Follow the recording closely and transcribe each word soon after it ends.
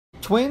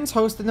Twins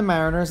hosted the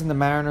Mariners, and the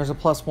Mariners are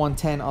plus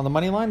 110 on the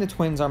money line. The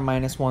Twins are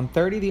minus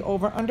 130. The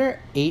over-under,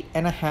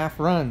 8.5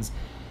 runs.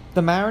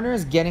 The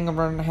Mariners, getting a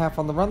run and a half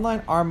on the run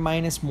line, are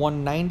minus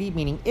 190,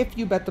 meaning if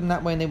you bet them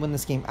that way and they win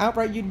this game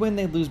outright, you'd win.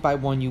 They lose by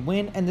 1, you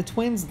win. And the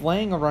Twins,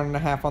 laying a run and a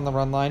half on the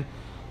run line,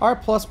 are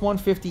plus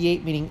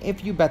 158, meaning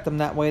if you bet them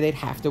that way, they'd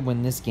have to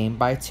win this game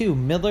by 2.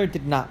 Miller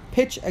did not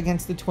pitch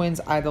against the Twins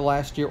either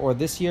last year or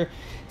this year.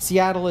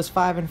 Seattle is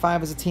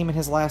 5-5 as a team in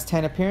his last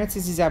 10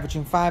 appearances. He's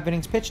averaging 5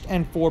 innings pitched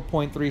and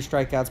 4.3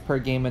 strikeouts per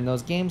game in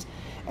those games.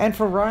 And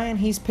for Ryan,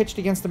 he's pitched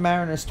against the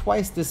Mariners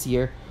twice this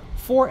year.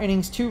 4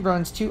 innings, 2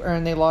 runs, 2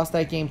 earned. They lost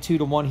that game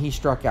 2-1. He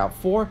struck out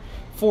 4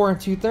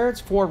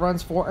 2/3, 4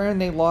 runs, 4 earned.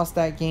 They lost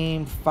that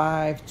game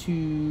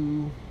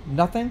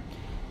 5-0.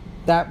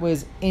 That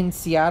was in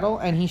Seattle,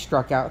 and he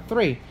struck out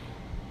 3.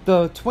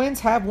 The Twins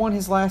have won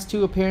his last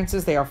 2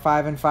 appearances. They are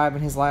 5-5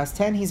 in his last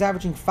 10. He's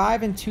averaging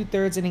 5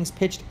 2/3 innings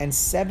pitched and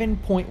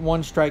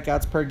 7.1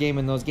 strikeouts per game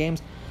in those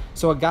games.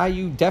 So a guy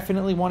you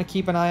definitely want to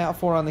keep an eye out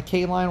for on the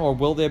K line, or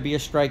will there be a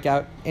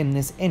strikeout in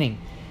this inning?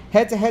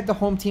 Head-to-head, the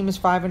home team is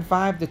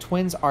 5-5. The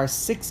Twins are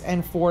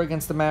 6-4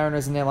 against the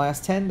Mariners in their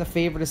last 10. The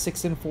favorite is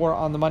 6-4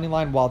 on the money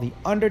line, while the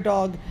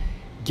underdog,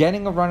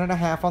 getting a run and a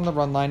half on the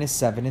run line, is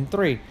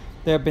 7-3.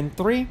 There have been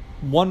 3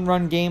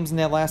 one-run games in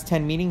their last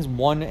 10 meetings,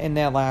 1 in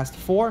their last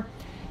 4.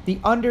 The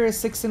under is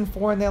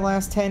 6-4 in their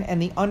last 10, and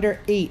the under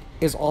 8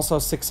 is also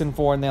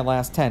 6-4 in their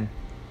last 10.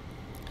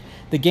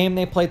 The game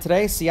they played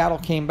today, Seattle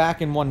came back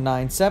and won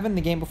 9-7.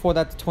 The game before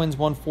that, the Twins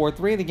won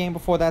 4-3. The game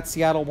before that,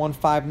 Seattle won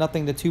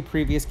 5-0. The 2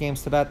 previous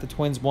games to that, the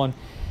Twins won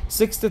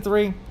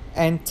 6-3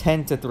 and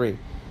 10-3.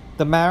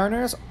 The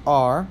Mariners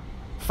are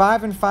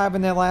 5-5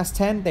 in their last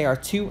 10. They are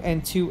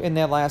 2-2 in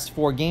their last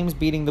 4 games,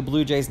 beating the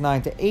Blue Jays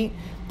 9-8,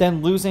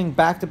 then losing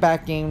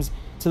back-to-back games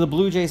to the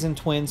Blue Jays and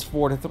Twins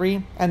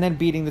 4-3, and then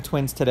beating the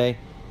Twins today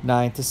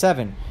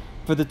 9-7.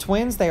 For the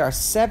Twins, they are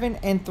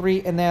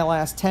 7-3 in their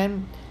last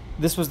 10.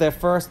 This was their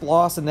first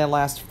loss in their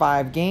last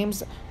 5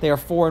 games. They are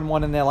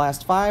 4-1 in their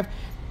last 5.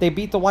 They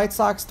beat the White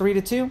Sox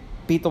 3-2,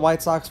 beat the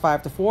White Sox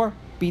 5-4,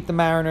 beat the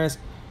Mariners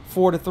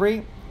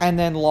 4-3, and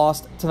then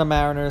lost to the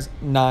Mariners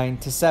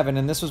 9-7.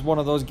 And this was one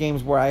of those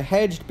games where I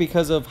hedged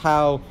because of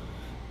how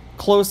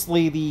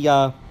closely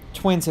the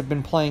Twins have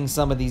been playing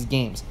some of these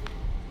games.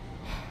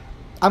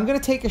 I'm going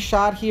to take a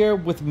shot here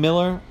with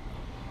Miller.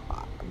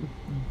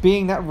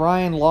 Being that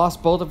Ryan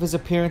lost both of his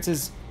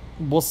appearances,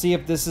 we'll see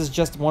if this is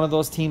just one of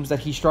those teams that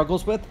he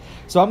struggles with.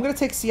 So I'm going to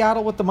take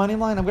Seattle with the money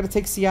line. I'm going to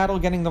take Seattle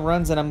getting the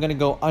runs, and I'm going to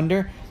go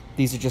under.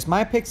 These are just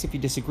my picks. If you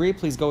disagree,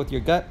 please go with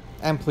your gut,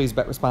 and please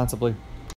bet responsibly.